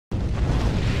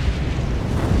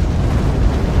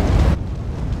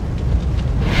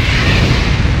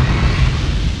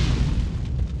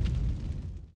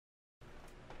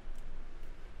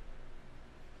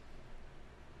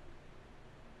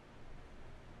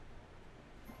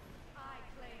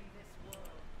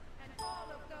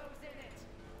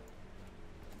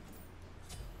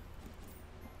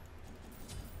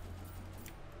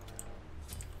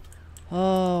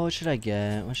Oh, what should I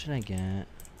get? What should I get?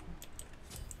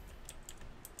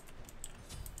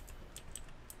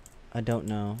 I don't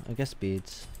know. I guess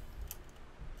beads.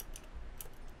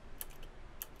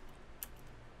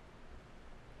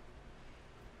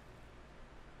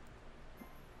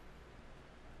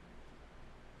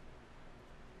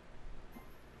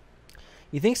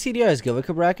 You think CDR is good with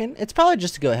Kabrakan? It's probably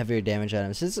just to go heavier damage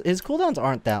items. His cooldowns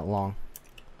aren't that long.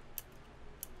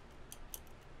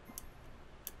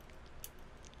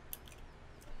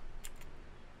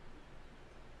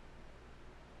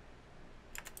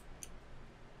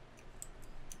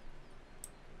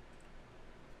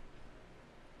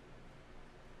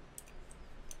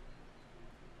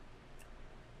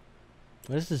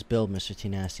 What is this build, Mr. T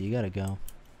Nasty? You gotta go.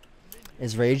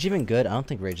 Is Rage even good? I don't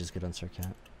think Rage is good on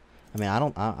SERQET. I mean,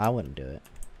 I wouldn't do it.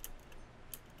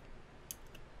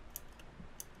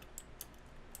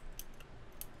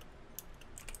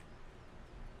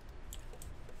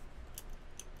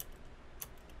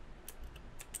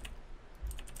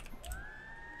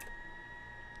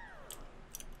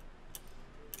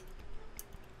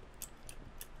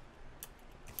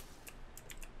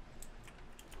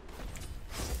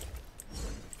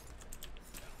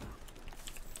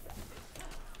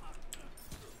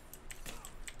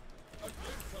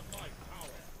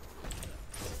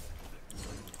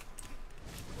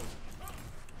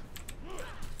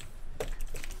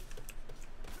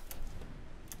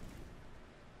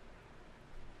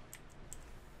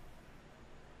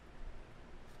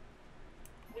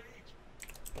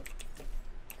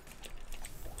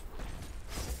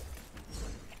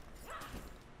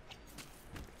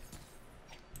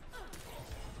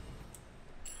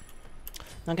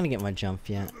 Not gonna get my jump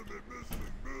yet.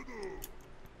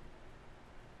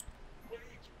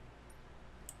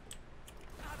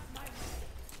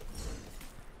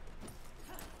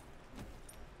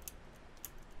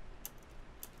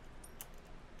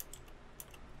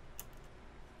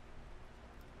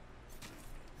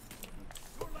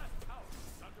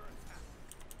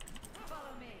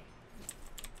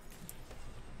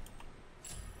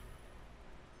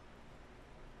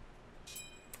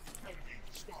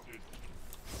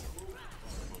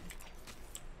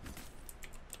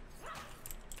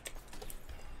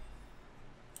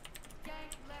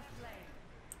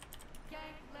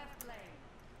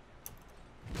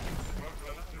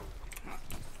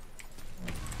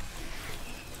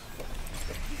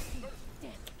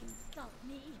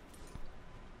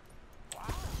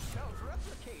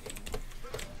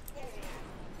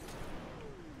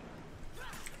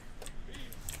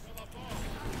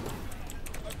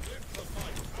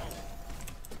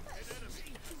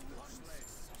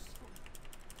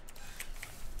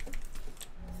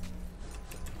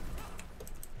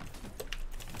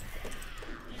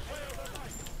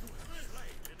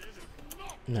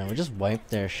 No, we just wiped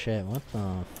their shit. What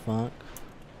the fuck?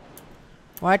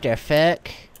 What the fuck?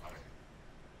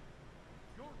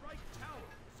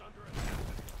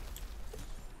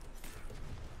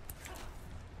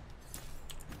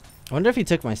 I wonder if he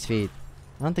took my speed.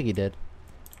 I don't think he did.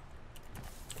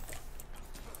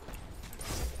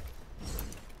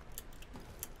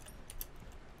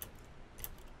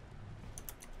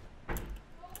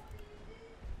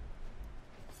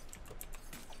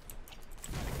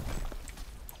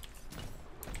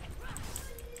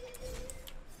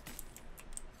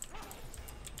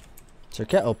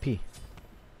 SERQET OP.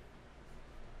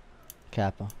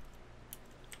 Kappa.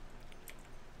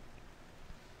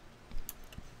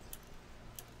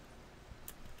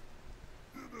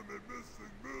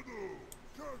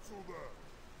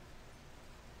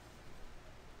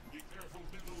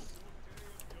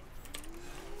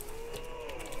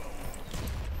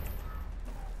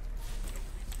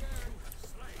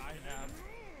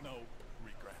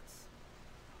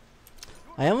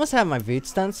 I almost have my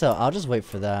boots done, so I'll just wait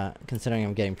for that, considering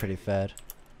I'm getting pretty fed.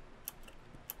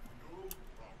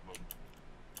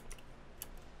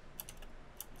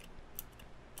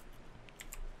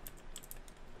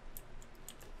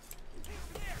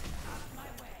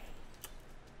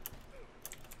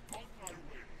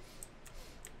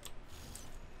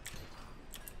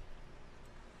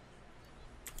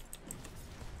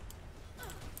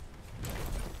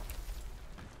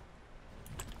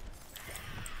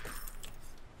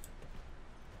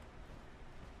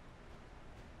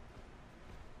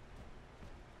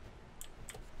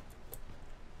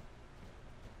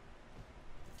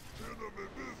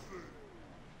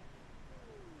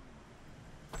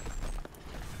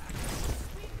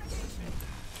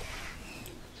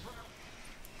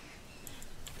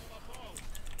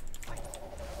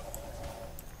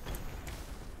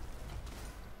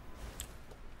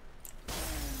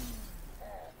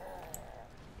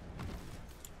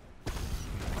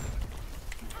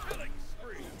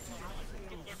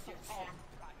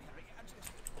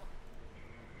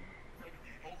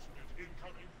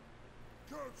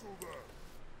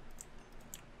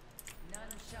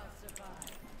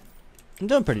 I'm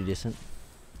doing pretty decent.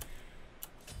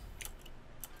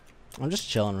 I'm just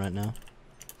chilling right now.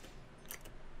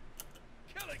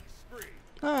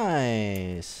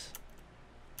 Nice.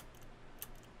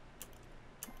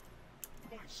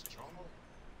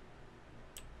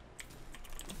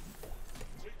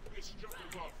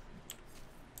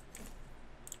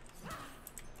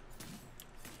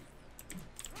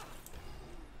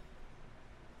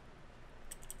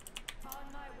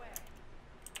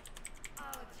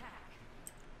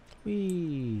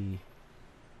 Wee.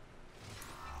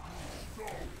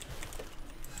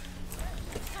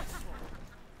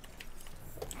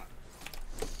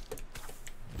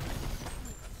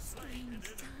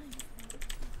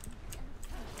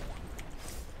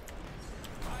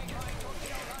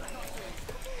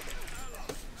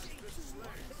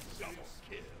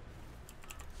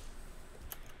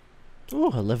 Ooh,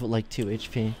 I live with like 2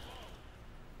 HP.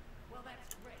 Well,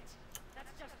 that's great. That's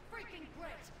just freaking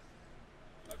great.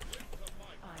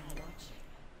 I'm watching.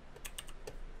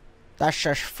 That's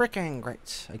just freaking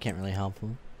great. I can't really help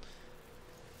him.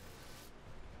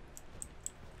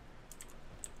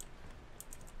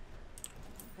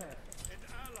 Perfect. An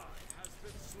ally has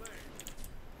been slain.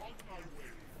 On my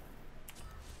way.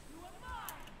 You are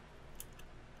mine.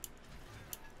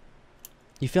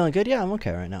 You feeling good? Yeah, I'm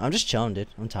okay right now. I'm just chilling, dude.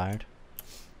 I'm tired.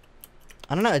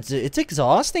 I don't know. It's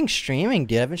exhausting streaming,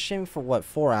 dude. I've been streaming for what,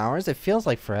 4 hours? It feels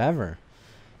like forever.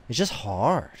 It's just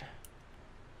hard.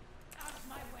 Out of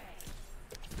my way.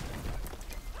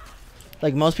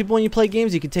 Like most people, when you play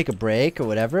games, you can take a break or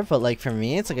whatever. But like for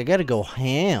me, it's like I gotta go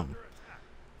ham.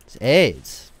 It's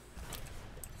AIDS.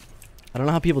 I don't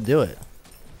know how people do it.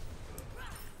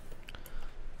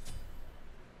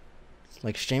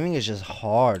 Like streaming is just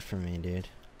hard for me, dude.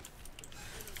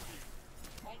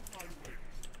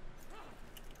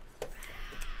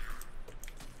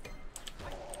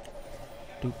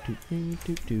 Do do do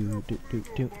do do do do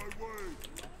do.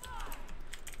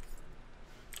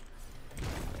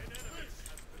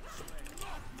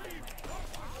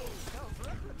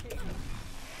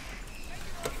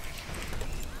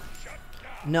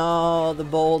 No, the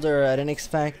boulder. I didn't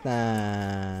expect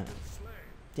that.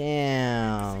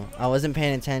 Damn. I wasn't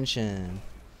paying attention.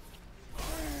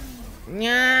 No.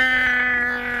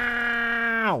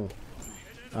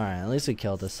 Alright, at least we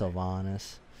killed the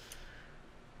Sylvanas.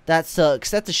 That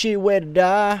sucks. That's a shitty way to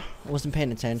die. I wasn't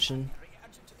paying attention.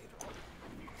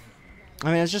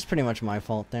 I mean, it's just pretty much my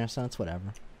fault there, so it's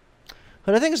whatever.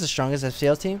 Who do I think is the strongest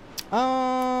FCL team?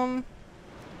 I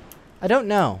don't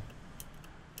know.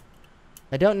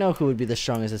 I don't know who would be the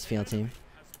strongest SPL team.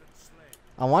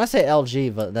 I want to say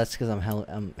LG, but that's because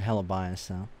I'm hella biased.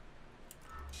 So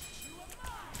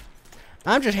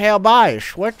I'm just hella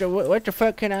biased. What the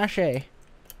fuck can I say?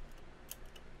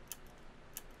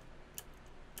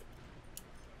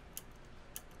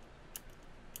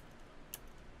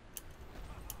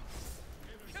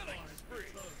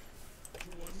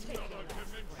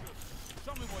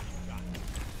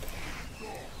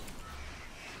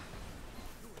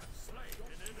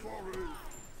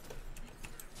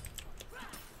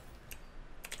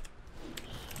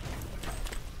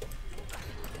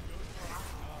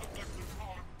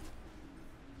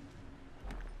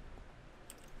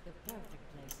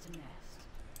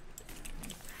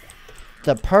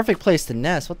 The perfect place to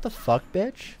nest. What the fuck, bitch?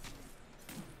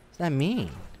 What does that mean?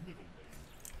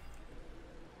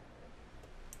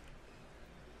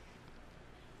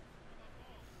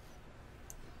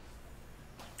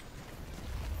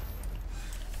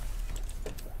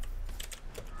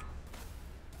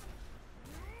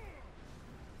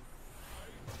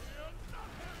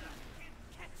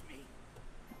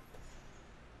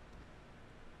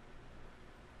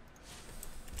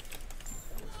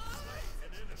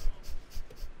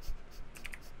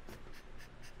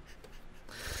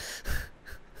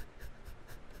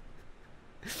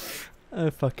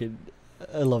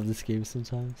 I love this game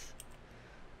sometimes.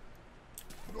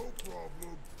 No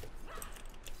problem.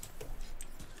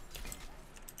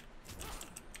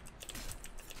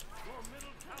 Your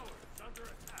middle tower is under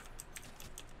attack.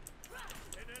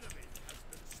 An enemy has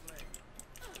been slain.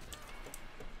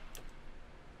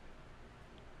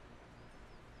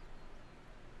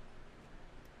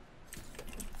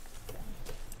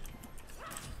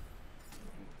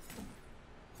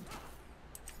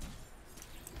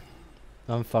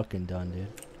 I'm fucking done, dude.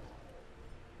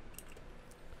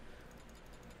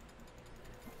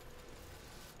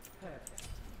 Perfect.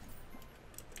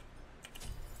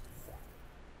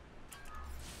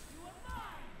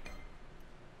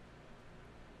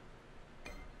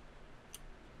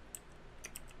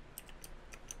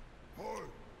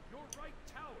 Your right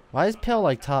tower. Why is Pale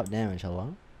like top damage?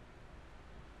 Hello?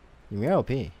 You're OP.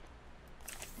 That's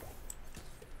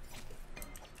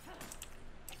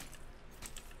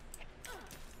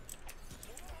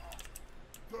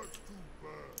too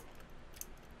bad.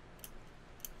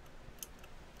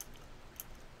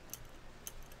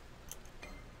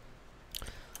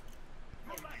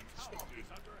 Your tower is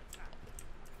under attack.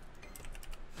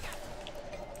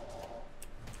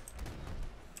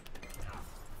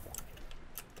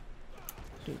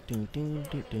 Do, do, do,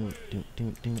 do, do, do, do,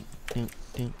 do, do,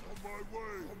 do. On my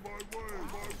way. On my way.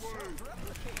 On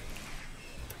my way.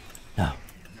 No.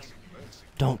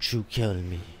 Don't you kill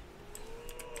me.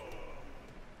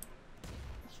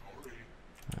 Sorry.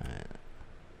 Alright.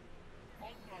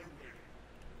 On my way.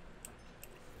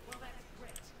 Well, that's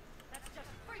great. That's just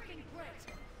freaking great.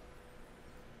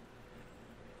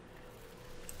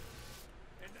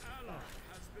 An ally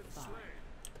has been slain.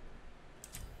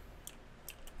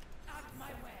 Out of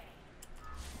my way.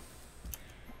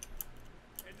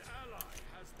 An ally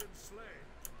has been slain.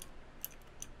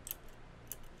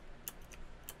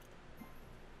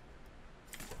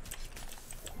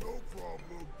 No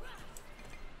problem.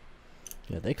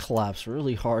 Yeah, they collapse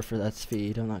really hard for that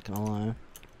speed, I'm not gonna lie.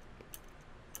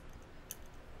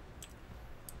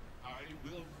 I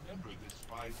will remember this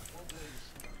fight always.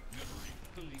 Memory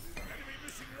deleted. Enemy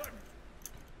missing left.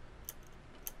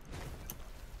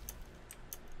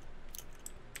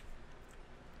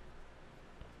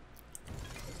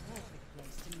 Perfect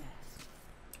place to nest.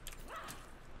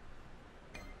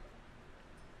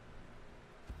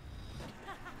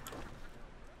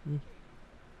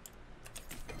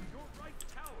 Your right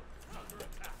tower is under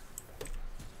attack.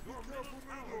 Your middle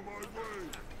tower on my way.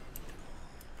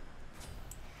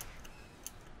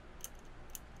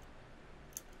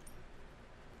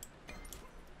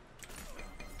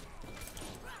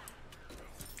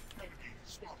 Enemy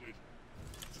spotted.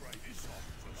 Try this on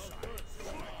for size.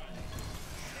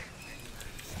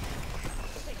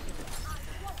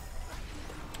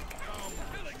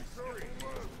 Killing fury.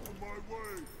 On my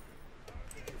way.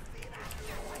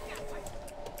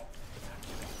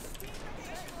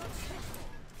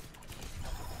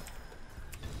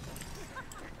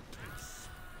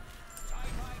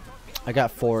 I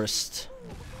got forest.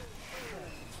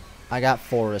 I got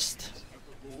forest.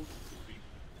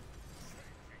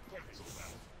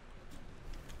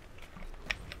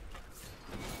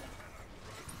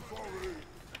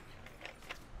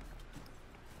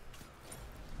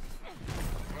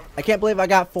 I can't believe I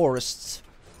got forests.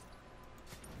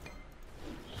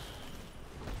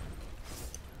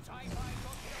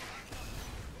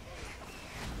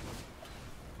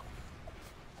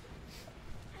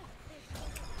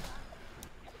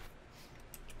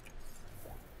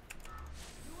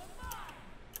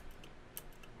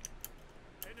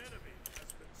 An enemy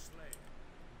has been slain.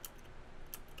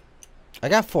 I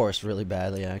got forest really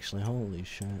badly, actually. Holy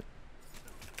shit.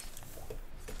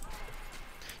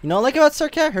 You know, like about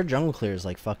SERQET, her jungle clear is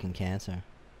like fucking cancer.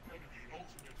 Enemy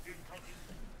ultimate incoming.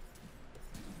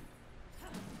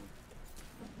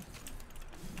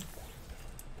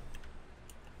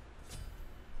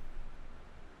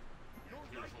 Your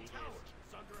right tower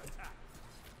is under attack.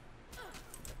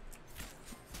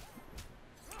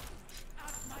 Out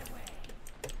of my way.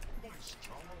 Nice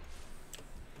job.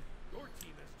 Your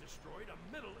team has destroyed a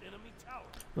middle enemy tower.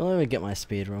 Well, let me get my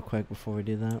speed real quick before we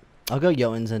do that. I'll go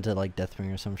Jotuns into like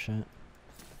Deathbringer or some shit.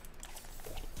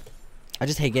 I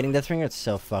just hate getting Deathbringer. It's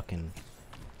so fucking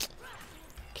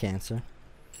cancer.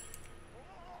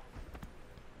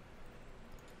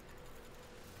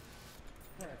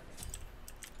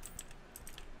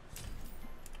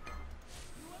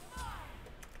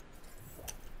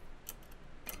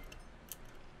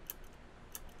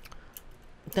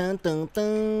 Dun dun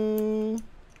dun.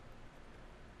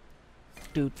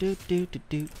 Do do do do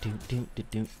do do do do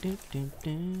do do do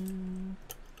do.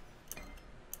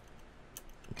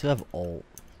 To have ult.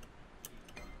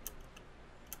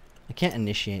 I can't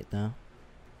initiate though.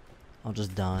 I'll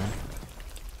just die.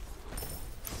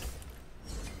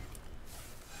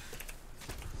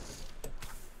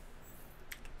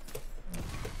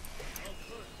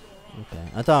 Okay,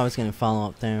 I thought I was gonna follow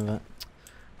up there, but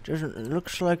just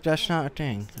looks like that's not a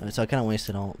thing. So I kind of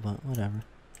wasted ult, but whatever.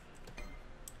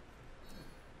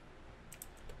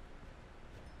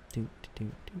 Do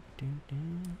do do do do.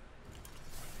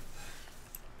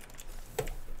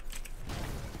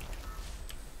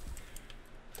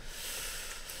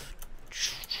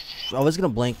 I was gonna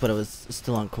blink, but it was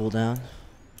still on cooldown.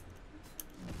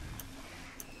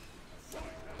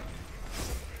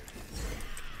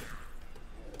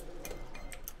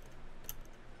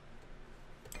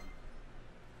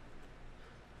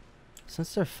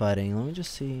 Since they're fighting, let me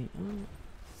just see.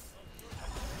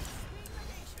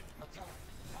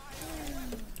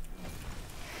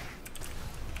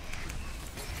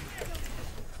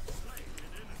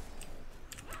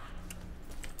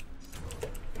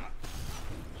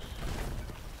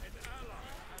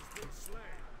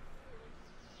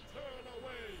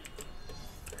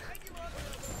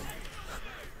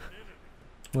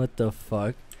 What the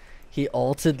fuck? He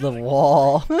ulted the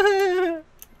wall.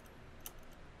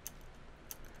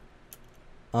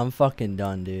 I'm fucking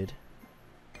done, dude.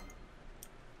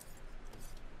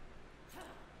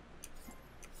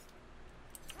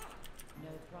 No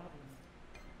problem.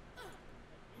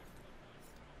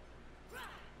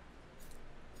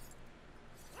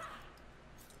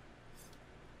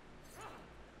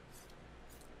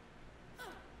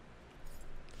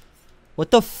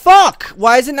 What the fuck?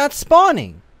 Why is it not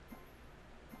spawning?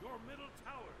 Your middle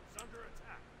tower is under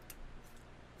attack.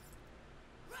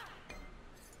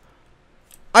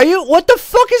 Are you? What the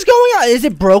fuck is going on? Is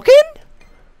it broken?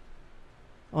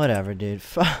 Whatever, dude.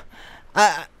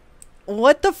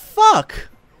 What the fuck?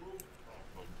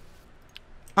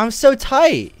 I'm so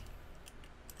tight.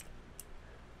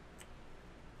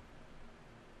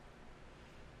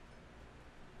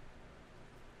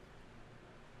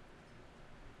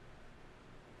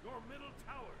 Your middle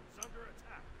tower is under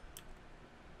attack.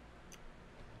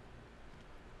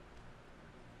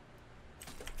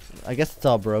 I guess it's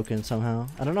all broken somehow.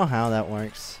 I don't know how that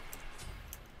works.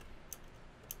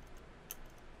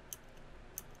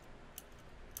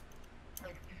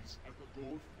 Enemies at the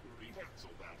goal. Cancel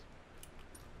that.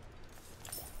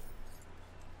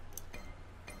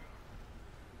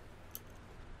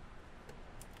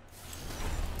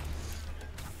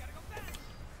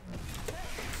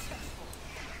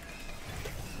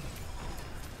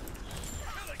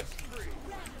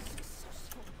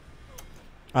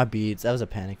 Beads. That was a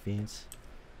panic beads.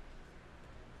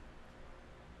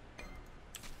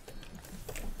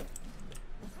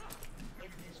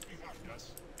 Enemies behind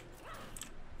us.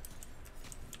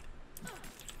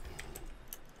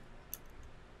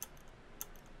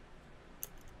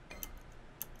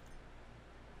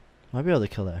 Might be able to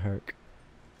kill that Herc.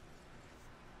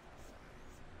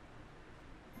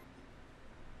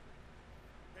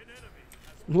 An enemy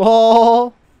has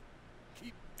LOL.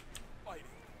 keep fighting.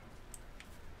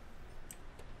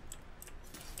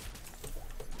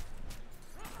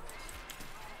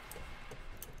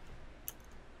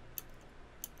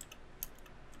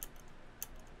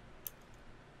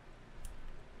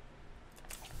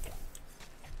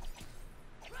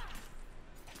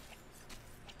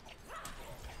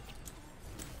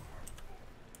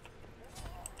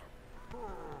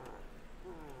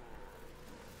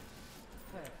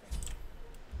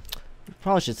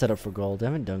 Probably should set up for gold. I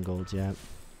haven't done golds yet.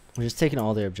 We're just taking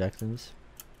all their objectives.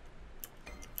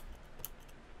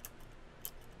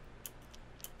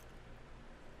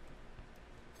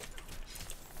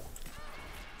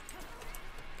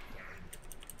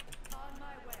 On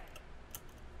my way.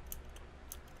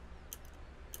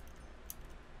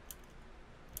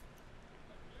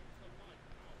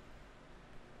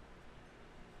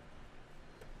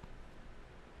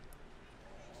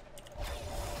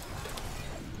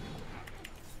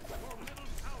 Your middle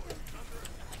tower is under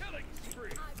killing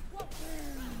spree.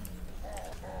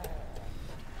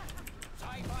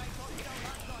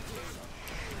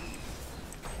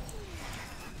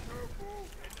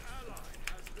 An ally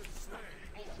has been slain.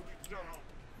 Ultimate down.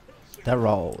 That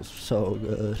roll was so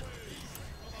good. An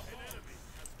enemy has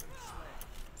been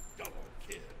slain. Double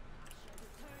kill.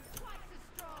 Return twice as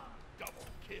strong. Double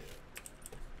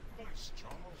kill. Nice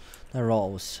job. That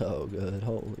roll was so good.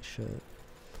 Holy shit.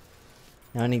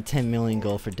 Now I need 10 million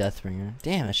gold for Deathbringer.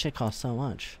 Damn, that shit costs so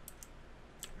much.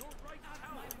 Your right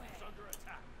tower is under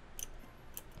attack.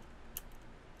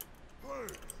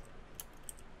 Hey.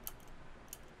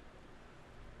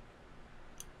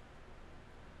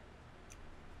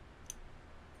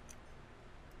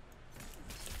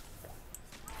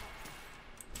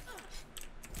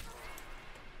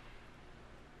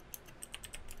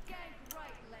 Gank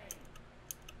right lane.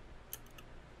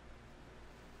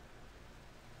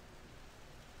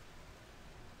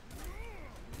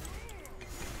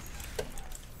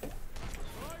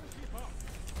 Try and keep up.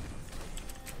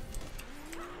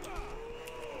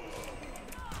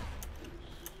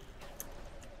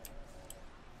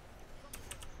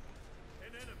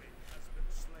 An enemy has been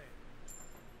slain.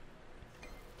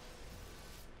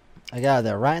 I got out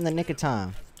there right in the nick of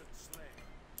time. Has been slain.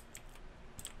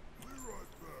 Be right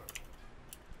back.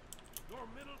 Your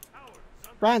middle tower is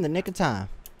under Right in the nick of time.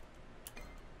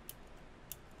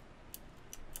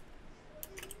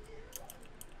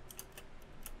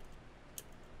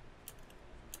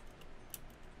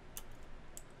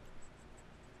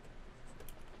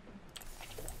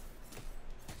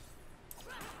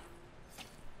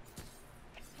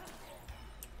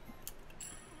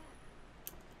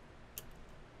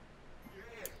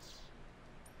 yes.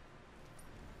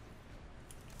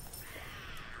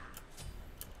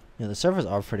 Yeah, the servers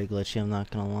are pretty glitchy, I'm not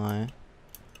gonna lie.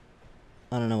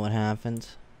 I don't know what happened.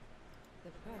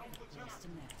 The perfect place to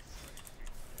nest.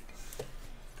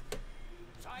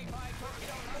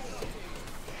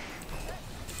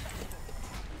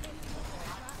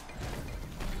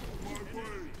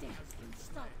 Death can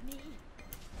stop me.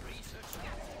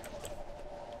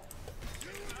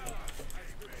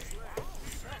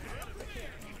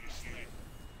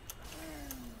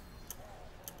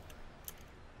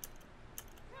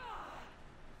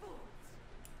 Fools!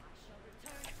 I shall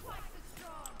return twice as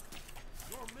strong.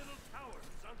 Your middle tower is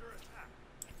under attack.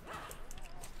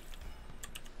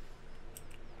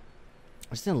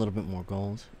 I just need a little bit more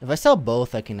gold. If I sell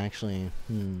both, I can actually.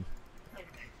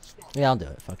 Yeah, I'll do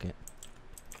it. Fuck it.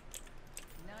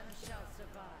 None shall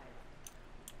survive.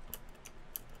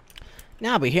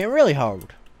 Now I'll be hitting really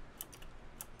hard.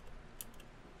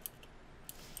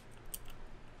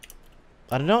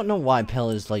 I don't know why Pell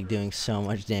is like doing so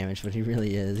much damage, but he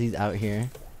really is. He's out here.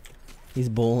 He's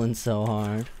bowling so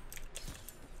hard.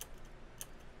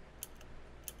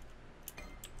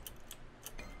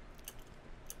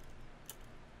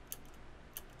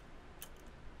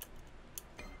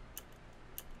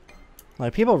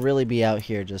 Like, people really be out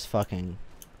here just fucking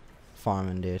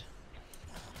farming, dude.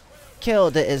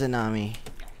 Kill the Izanami.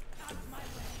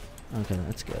 Okay,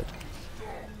 that's good.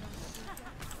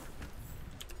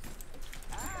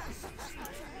 Attack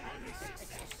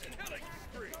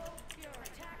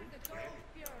the Gold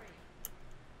Fury.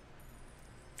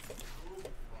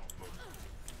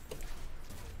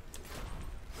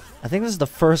 I think this is the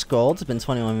first gold. It's been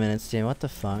 21 minutes, dude. What the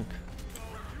fuck?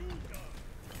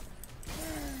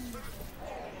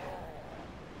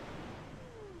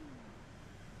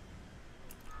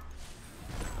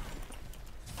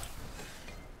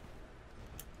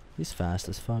 He's fast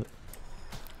as fuck.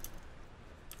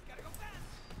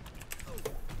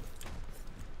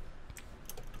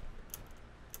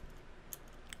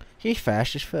 He's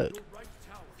fast as fuck. Your right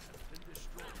tower has been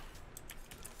destroyed.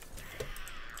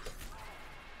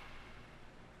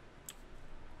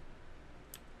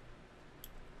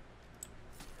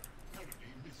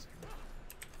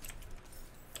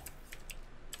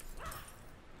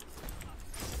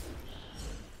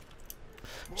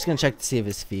 I'm just gonna check to see if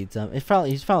his feed's up. He's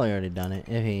probably already done it.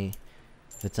 If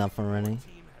it's up and running.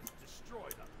 Team has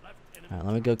destroyed a left enemy. Alright,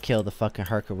 let me go kill the fucking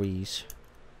Hercules.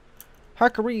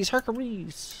 Hercules!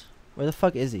 Where the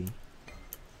fuck is he?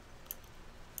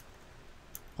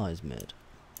 Oh, he's mid.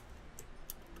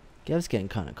 Gev's getting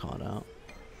kinda caught out.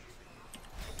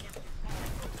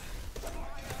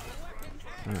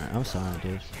 Alright, I'm sorry,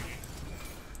 dude.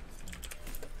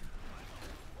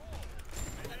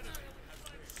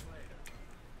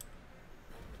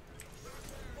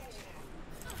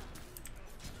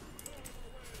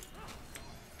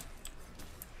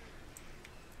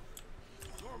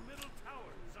 Your middle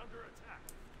tower is under attack.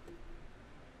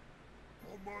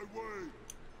 On my way.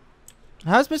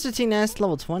 How's Mr. T Nast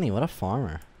level 20? What a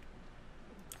farmer.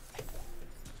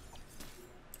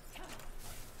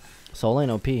 Soul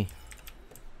ain't OP. An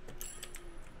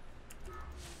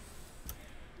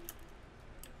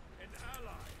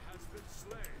ally has been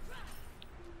slain.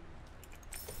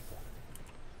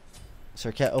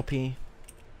 SERQET OP. Let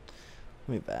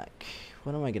me back.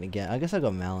 What am I gonna get? I guess I'll go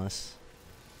Malice.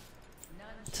 None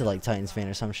To like Titan's Vein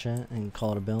or some shit and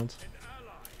call it a build. An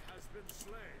ally has been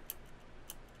slain.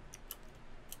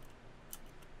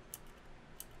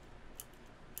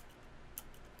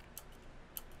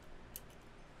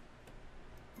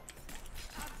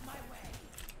 out of my way.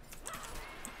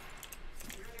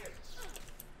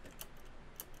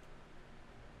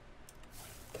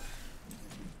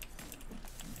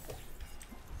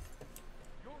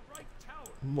 Your right tower.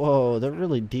 Whoa, they're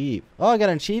really deep. Oh, I got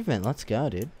an achievement. Let's go,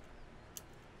 dude.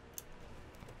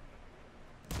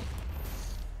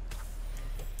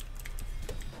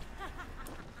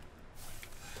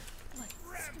 What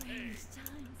strange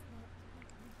times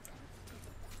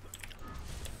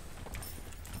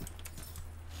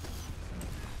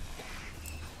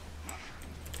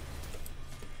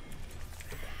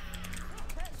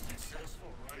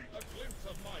A glimpse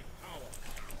of my power.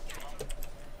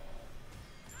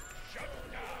 Shut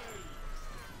down.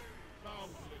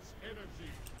 Boundless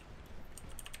energy.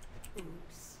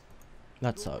 Oops.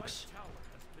 That sucks. Tower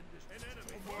has been destroyed.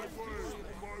 An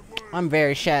enemy. I'm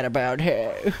very sad about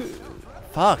it.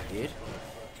 Fuck, dude.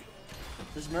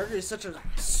 This Mercury is such a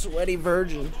sweaty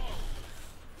virgin.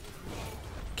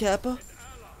 Kappa?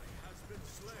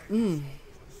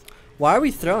 Why are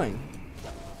we throwing?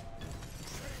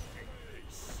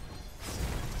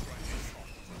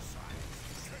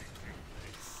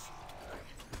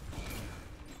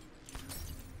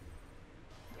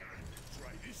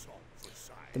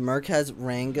 size. The Merc has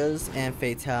Rangas and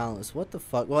Fatalis. What the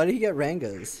fuck? Why did he get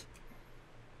Rangas?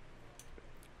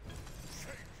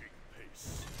 Changing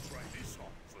pace. Try this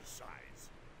on for size.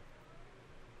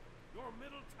 Your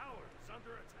middle tower is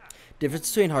under attack. Difference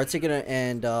between Heartseeker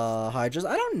and Hydras?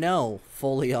 I don't know.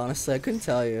 Fully, honestly. I couldn't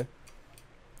tell you.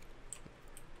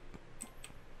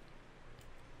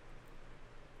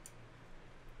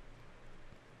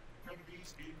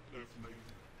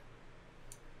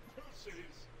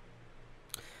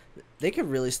 They could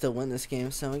really still win this game,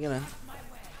 so we gotta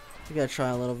try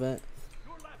a little bit.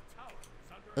 Your left tower is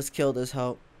under Let's kill this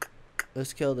hope.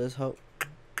 Let's kill this hope.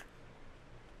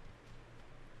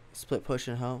 Split push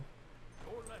and hope.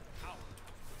 your left tower.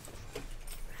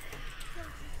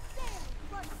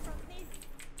 Run from me.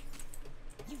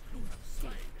 You think you can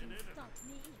stop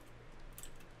me?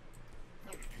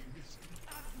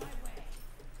 Out of my way.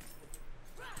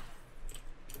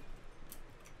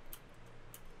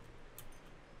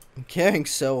 I'm carrying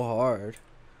so hard.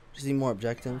 Just need more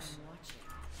objectives.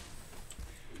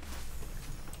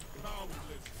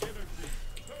 Boundless energy.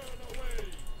 Turn away.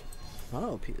 I'm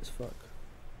OP as fuck.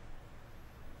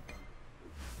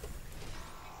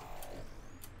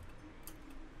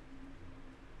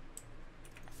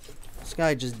 This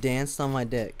guy just danced on my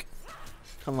dick.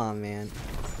 Come on, man.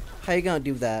 How you gonna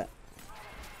do that?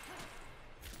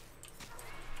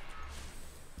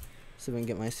 See if we can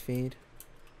get my speed.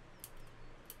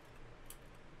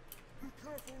 Be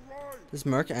careful, Ryan. This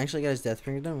Merc actually got his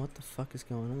Deathbringer done? What the fuck is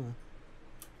going on?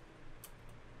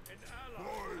 An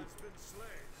ally has been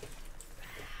slain.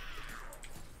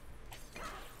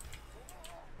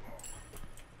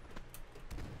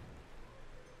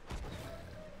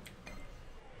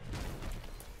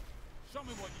 Show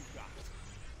me what you got.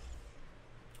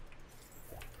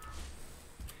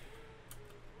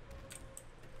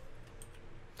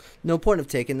 No point of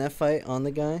taking that fight on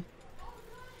the guy.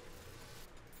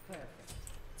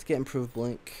 Let's get improved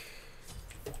blink.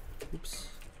 Oops.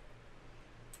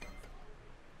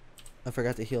 I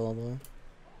forgot to heal all the way.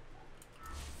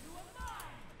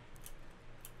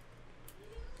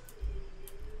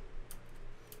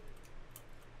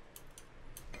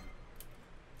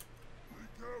 Be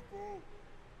careful.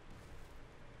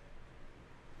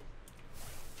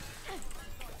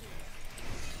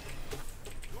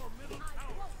 Your middle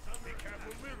tower is under Be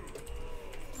careful, middle.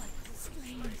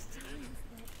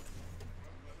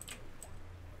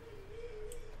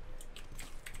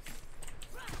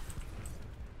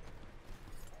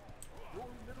 Your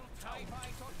middle tower.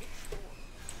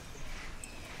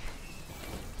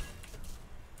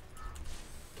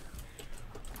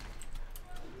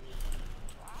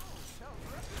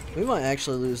 We might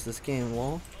actually lose this game,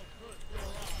 lol.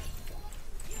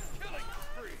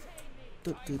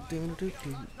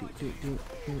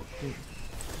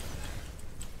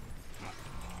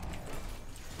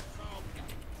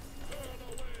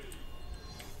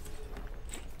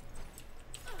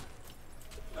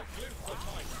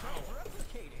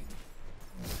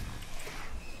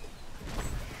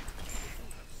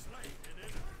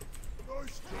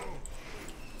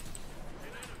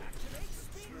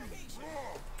 Nice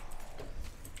job.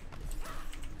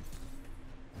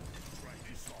 Try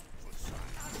this on for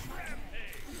size.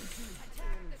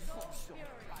 Attack the Soul Fury.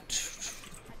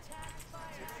 Attack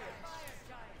Fire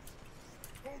Giants.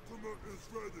 Ultimate is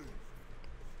ready.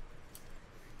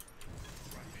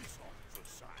 Try this on for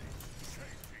size.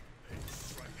 Changing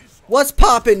pace. Try this on What's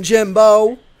poppin',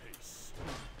 Jimbo? pace.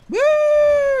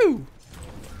 Woo!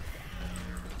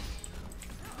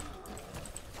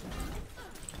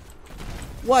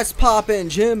 What's poppin',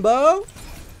 Jimbo?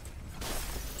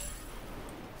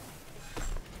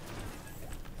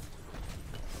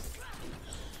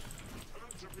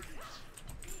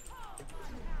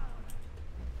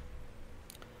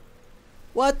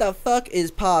 What the fuck is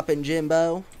poppin',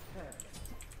 Jimbo? On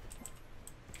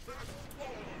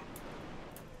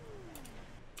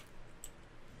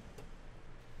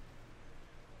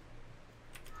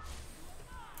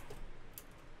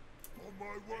my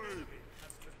way.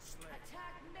 Has been slain.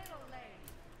 Attack middle lane.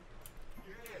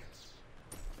 Yes.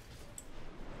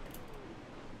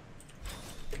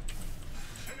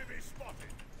 Enemy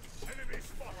spotted. Enemy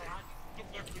spotted.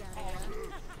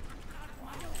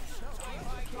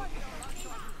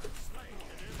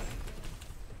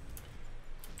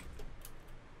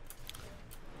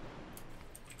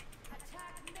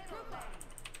 Attack middle lane.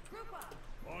 Group up.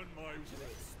 On my way.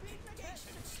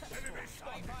 Enemy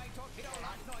spotted.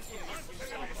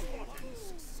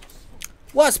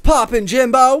 What's poppin',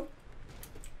 Jimbo?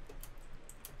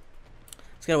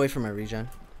 Let's get away from my regen.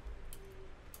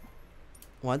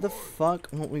 Why the fuck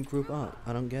won't we group up?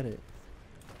 I don't get it.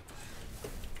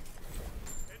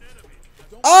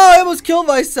 Oh, I almost killed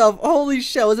myself. Holy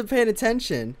shit, I wasn't paying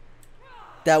attention.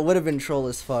 That would have been troll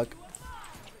as fuck.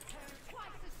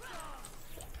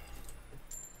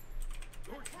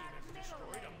 Your team has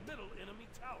destroyed a middle enemy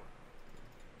tower.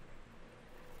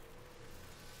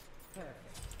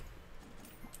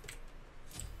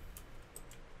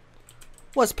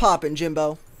 What's poppin',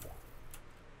 Jimbo?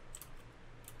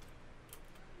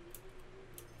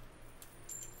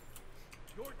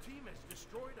 Your team has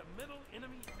destroyed a middle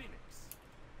enemy Phoenix.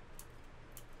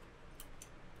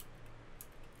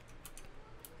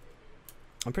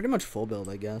 I'm pretty much full build,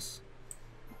 I guess.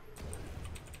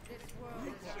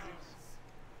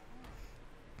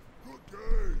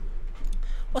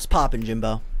 What's poppin',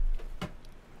 Jimbo?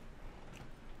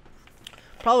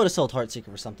 Probably would have sold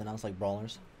Heartseeker for something else like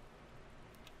Brawlers.